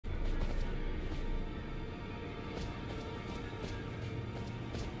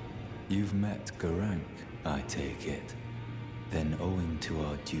You've met Garank, I take it. Then owing to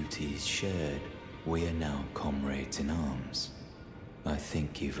our duties shared, we are now comrades in arms. I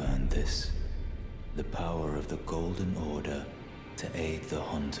think you've earned this. The power of the Golden Order to aid the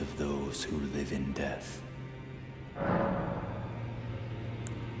hunt of those who live in death.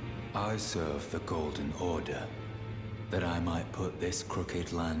 I serve the Golden Order, that I might put this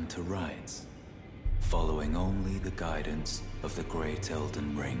crooked land to rights, following only the guidance of the great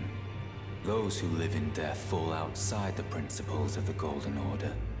Elden Ring. Those who live in death fall outside the principles of the Golden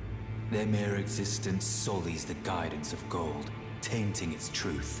Order. Their mere existence sullies the guidance of gold, tainting its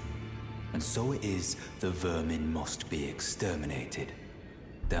truth. And so it is the vermin must be exterminated,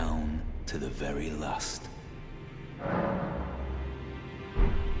 down to the very last.